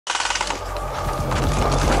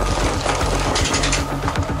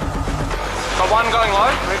one going low.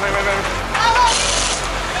 Move.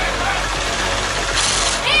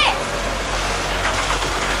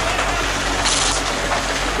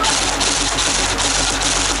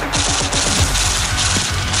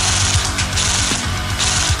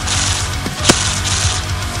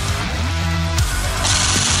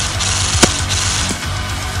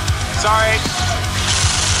 Sorry.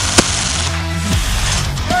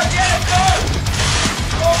 Go get it, go!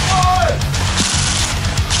 Go forward!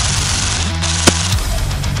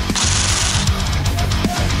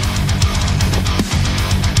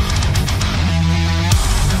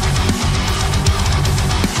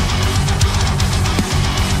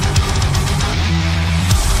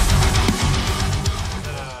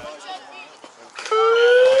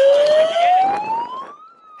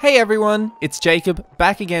 Hey everyone, it's Jacob,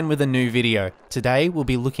 back again with a new video. Today we'll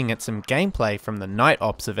be looking at some gameplay from the Night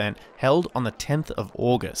Ops event held on the 10th of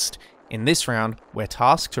August. In this round, we're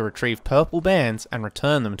tasked to retrieve purple bands and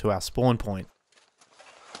return them to our spawn point.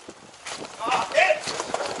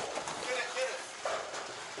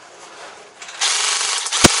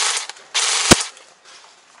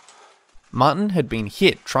 Martin had been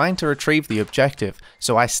hit trying to retrieve the objective,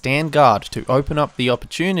 so I stand guard to open up the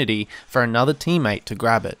opportunity for another teammate to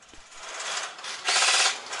grab it.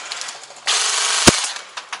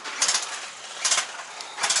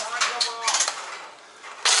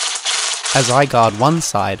 As I guard one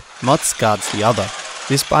side, Motz guards the other.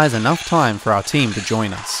 This buys enough time for our team to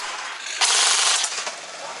join us.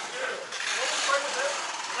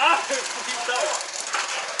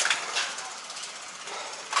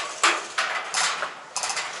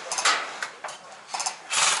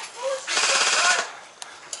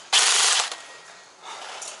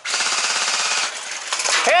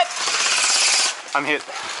 I'm hit.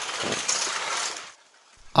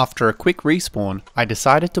 After a quick respawn, I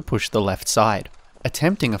decided to push the left side.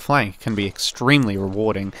 Attempting a flank can be extremely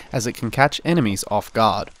rewarding as it can catch enemies off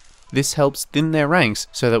guard. This helps thin their ranks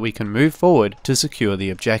so that we can move forward to secure the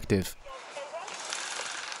objective.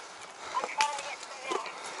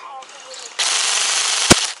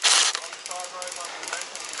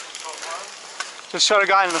 Just shot a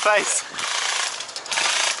guy in the face.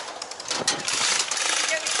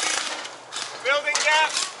 Building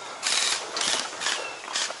gap.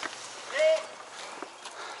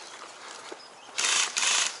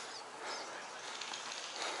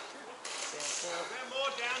 Is there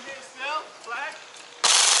more down here still? Black?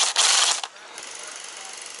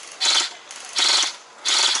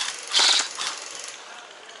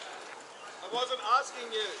 I wasn't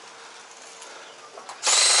asking you.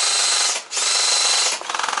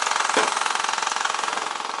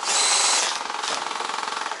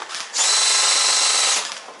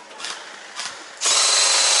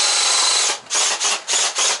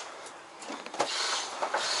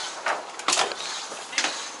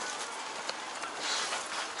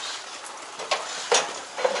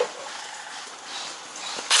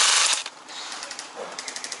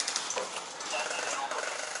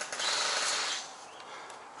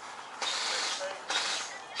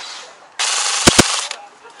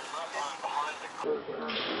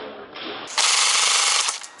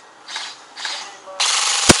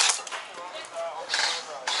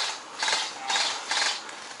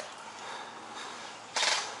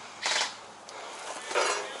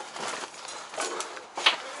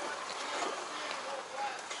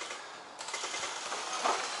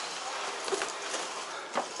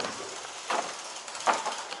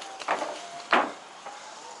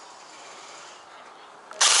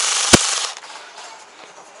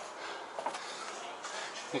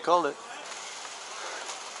 You called it.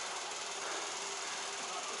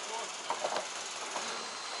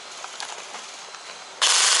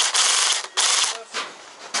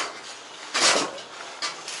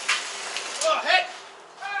 Oh, hit!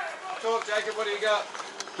 Talk, Jacob, what do you got?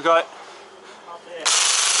 We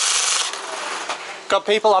got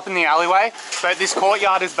people up in the alleyway, but this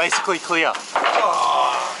courtyard is basically clear.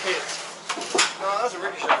 Oh, hit. No, that was a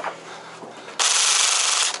ricochet.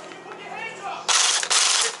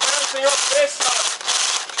 Up this side.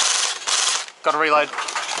 Got to reload.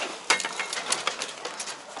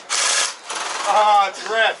 Ah, it's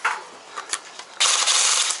red.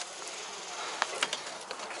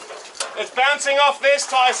 It's bouncing off this,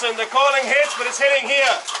 Tyson. They're calling hits, but it's hitting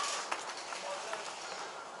here.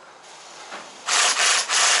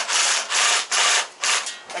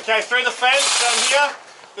 Okay, through the fence down here.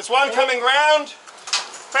 There's one coming round.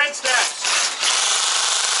 Fence gaps.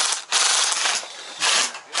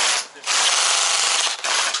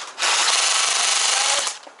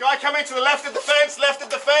 Guy coming to the left of the fence, left of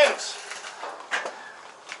the fence.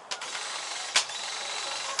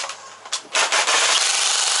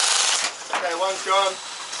 one's gone.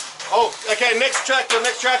 Oh, okay, next tractor,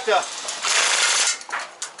 next tractor.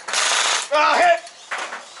 Ah, hit!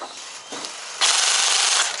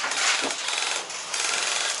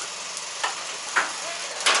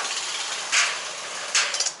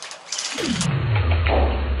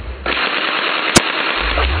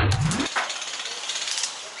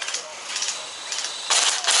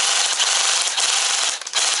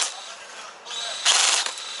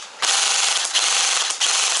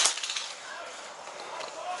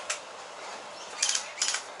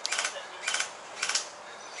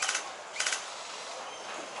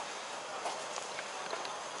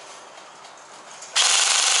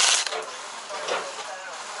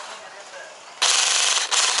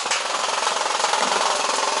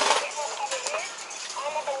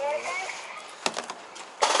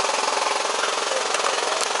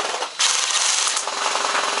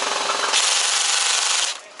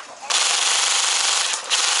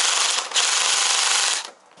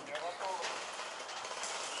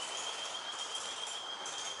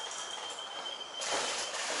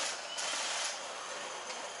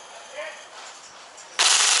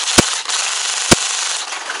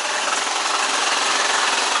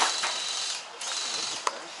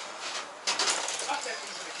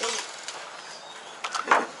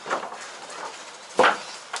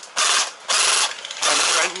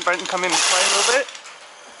 Brenton, come in this way a little bit.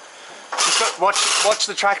 Just got, watch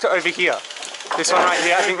the tractor over here. This one right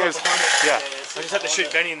here, I think there's... Yeah. I just had to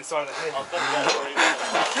shoot Benny in the side of the head.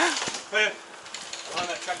 Where? Behind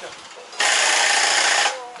that tractor.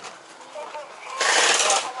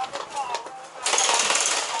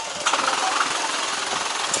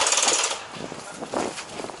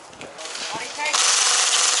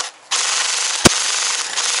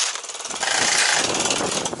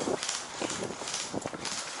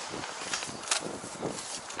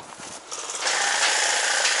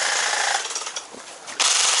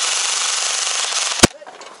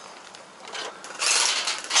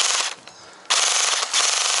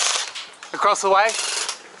 Across the way.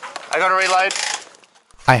 I gotta reload.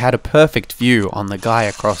 I had a perfect view on the guy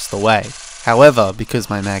across the way. However, because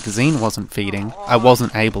my magazine wasn't feeding, I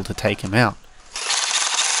wasn't able to take him out.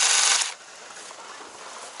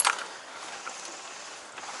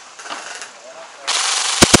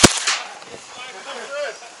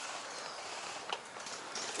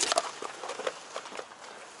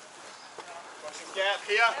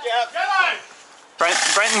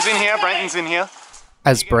 Brenton's in here, Brenton's in here.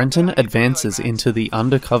 As Brenton advances into the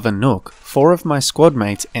undercover nook, 4 of my squad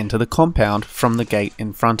mates enter the compound from the gate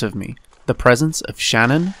in front of me. The presence of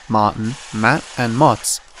Shannon, Martin, Matt and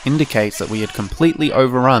Motts indicates that we had completely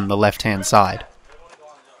overrun the left-hand side.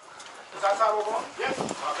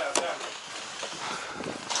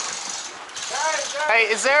 Hey,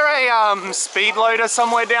 is there a speed loader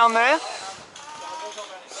somewhere down there?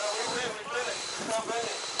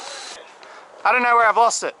 I don't know where I've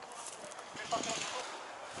lost it.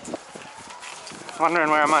 Wondering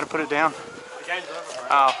where I might have put it down.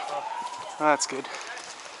 Oh, well, that's good.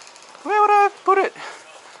 Where would I have put it?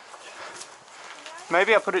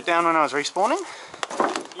 Maybe I put it down when I was respawning?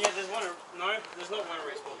 Yeah, there's one. No, there's not one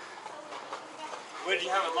respawn. Where did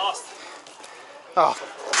you have it last? Oh.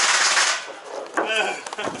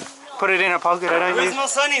 Put it in a pocket, I don't use. Where's my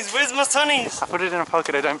sunnies? Where's my sunnies? I put it in a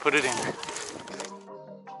pocket, I don't put it in.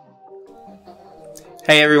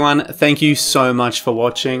 Hey everyone, thank you so much for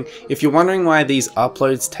watching. If you're wondering why these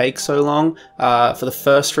uploads take so long, for the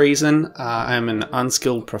first reason, I'm an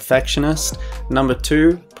unskilled perfectionist. Number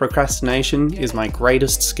 2, procrastination is my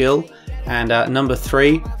greatest skill. And number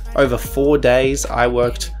 3, over 4 days I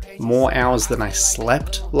worked more hours than I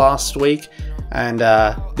slept last week. And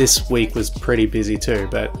this week was pretty busy too,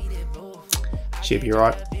 but should be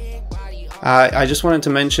right. I just wanted to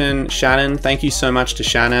mention Shannon. Thank you so much to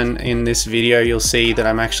Shannon. In this video you'll see that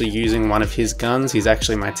I'm actually using one of his guns. He's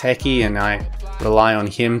actually my techie and I rely on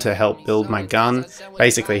him to help build my gun.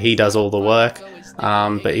 Basically he does all the work.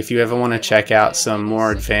 But if you ever want to check out some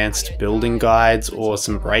more advanced building guides or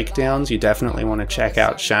some breakdowns, you definitely want to check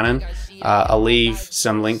out Shannon. I'll leave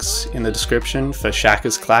some links in the description for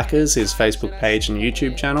Shakkas Clakkas, his Facebook page and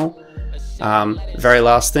YouTube channel. Very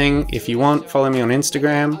last thing, if you want, follow me on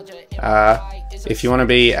Instagram. If you want to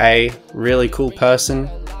be a really cool person,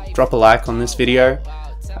 drop a like on this video.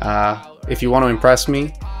 If you want to impress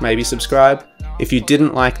me, maybe subscribe. If you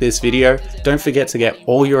didn't like this video, don't forget to get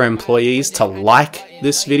all your employees to like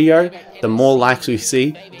this video. The more likes we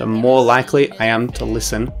see, the more likely I am to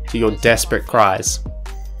listen to your desperate cries.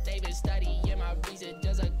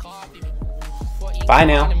 Bye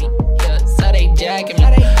now.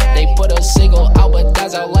 They put a single out, but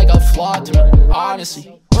that's out like a flaw to me,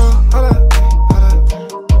 honestly.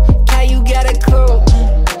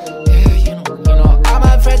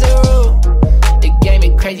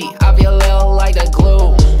 crazy, I be a little like the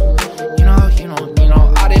glue. You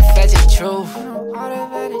know, all that fetch is true.